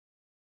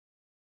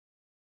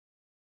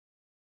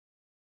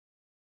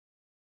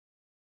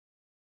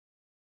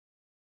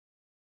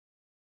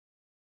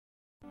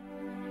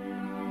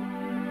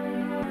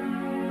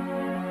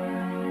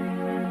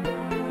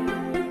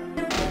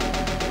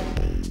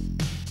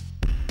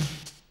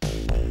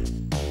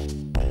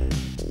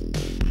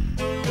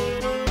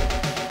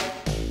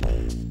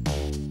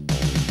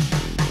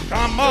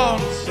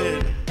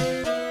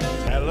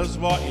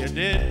what you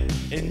did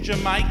in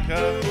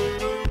Jamaica.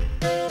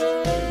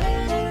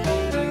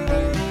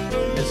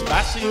 Miss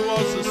Bessie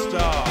was a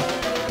star,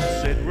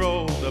 Sid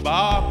rolled the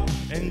bar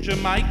in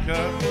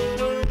Jamaica.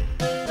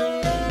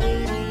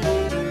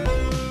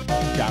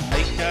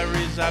 Jamaica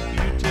is a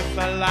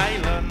beautiful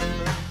island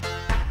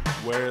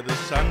where the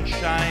sun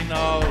shines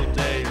all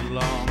day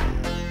long,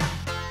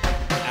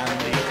 and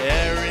the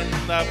air in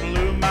the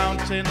Blue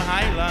Mountain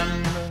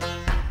Highland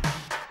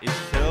is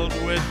filled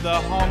with the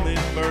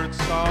hummingbird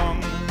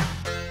song.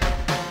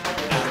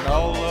 And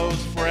all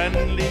those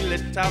friendly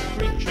little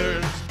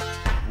creatures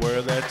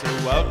were there to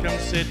welcome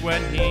Sid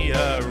when he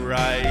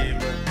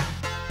arrived.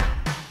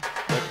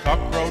 The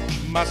cockroach,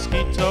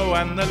 mosquito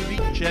and the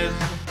leeches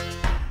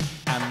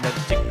and the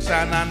ticks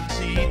and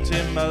ants eat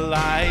him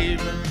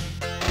alive.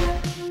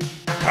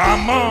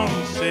 Come on,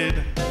 Sid,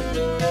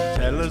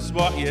 tell us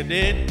what you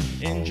did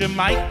in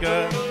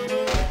Jamaica.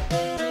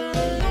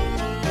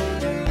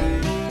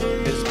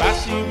 Miss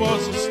Bessie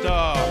was a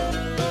star,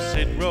 but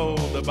Sid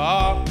rolled the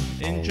bar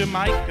in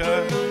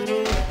Jamaica.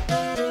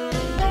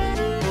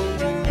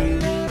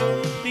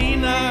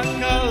 Pina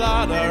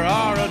colada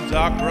or a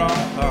dark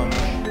rum punch,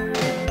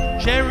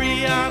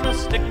 cherry on a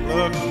stick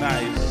look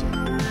nice.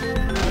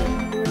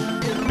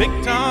 Big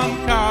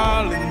Tom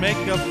Carlin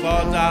make a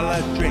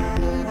 $4 drink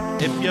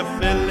if you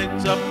fill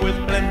it up with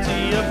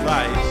plenty of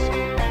ice.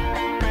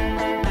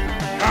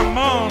 Come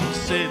on,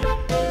 Sid,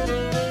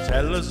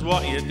 tell us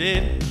what you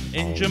did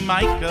in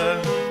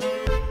Jamaica.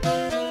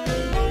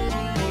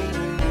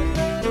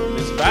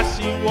 Miss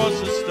Bessie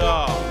was a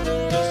star,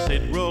 but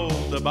Sid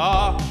rolled the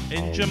bar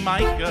in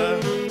Jamaica.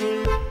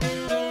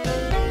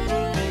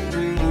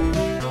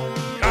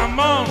 Come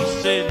on,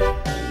 Sid,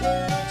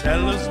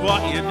 tell us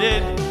what you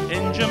did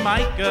in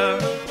Jamaica.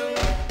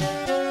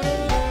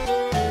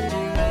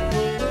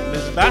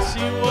 Miss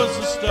Bessie was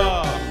a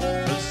star,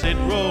 but Sid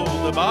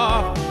rolled the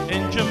bar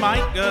in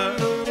Jamaica.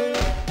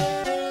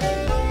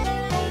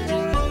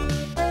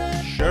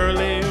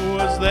 Shirley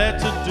was there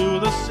to do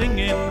the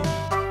singing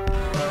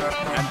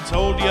and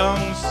told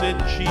young Sid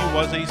she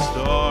was a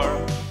star.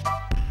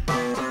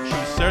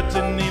 She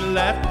certainly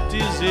left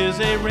his ears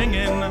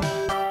a-ringing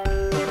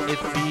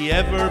if he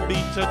ever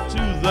beat her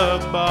to the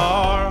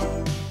bar.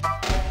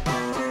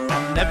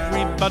 And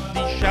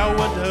everybody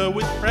showered her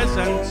with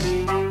presents,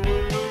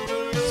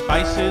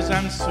 spices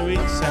and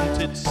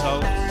sweet-scented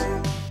salts.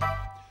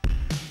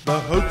 The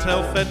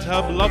hotel fed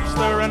her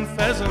lobster and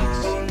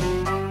pheasants,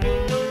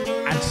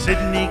 and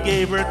Sydney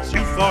gave her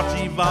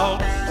 240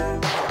 volts.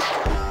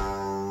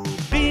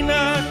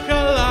 Pina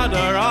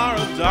colada or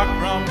a dark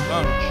rum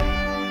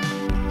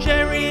punch,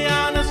 cherry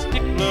on a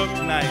stick look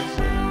nice.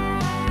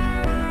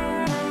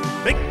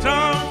 Big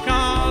Tom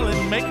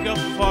Carlin make a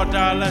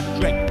 $4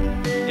 drink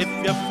if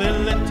you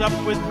fill it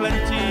up with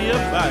plenty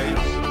of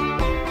ice.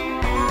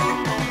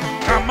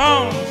 Come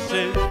on,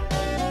 Sid,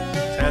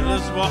 tell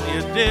us what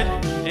you did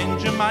in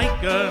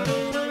Jamaica.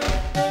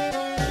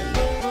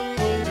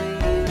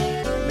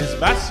 Miss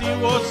Bessie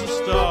was a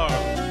star,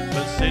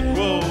 but Sid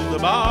rolled the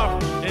bar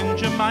in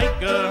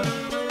Jamaica.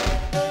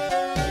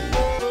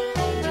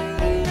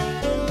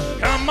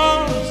 Come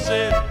on,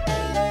 Sid,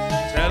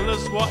 tell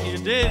us what you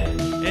did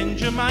in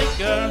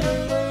Jamaica.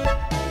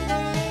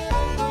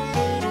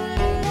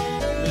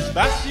 Miss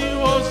Bessie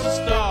was a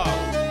star,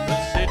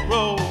 but Sid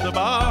rolled the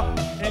bar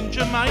in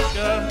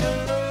Jamaica.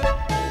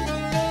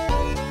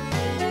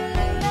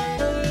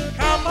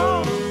 Come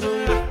on,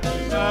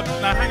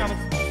 now hang on,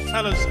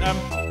 fellas. I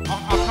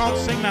can't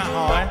sing that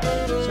high,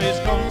 so it's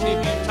gone.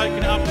 You've taken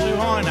it up too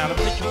high now. The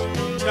pictures.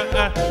 Slow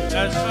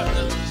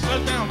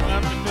down,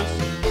 because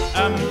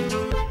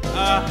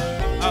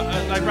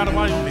they ran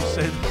away with me,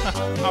 Sid.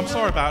 I'm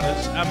sorry about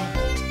this.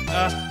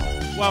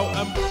 Well,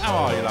 how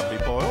are you, lovely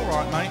boy? All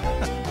right, mate.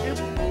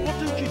 What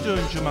did you do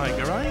in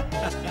Jamaica, eh?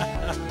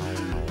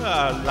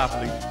 Ah,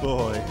 lovely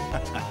boy.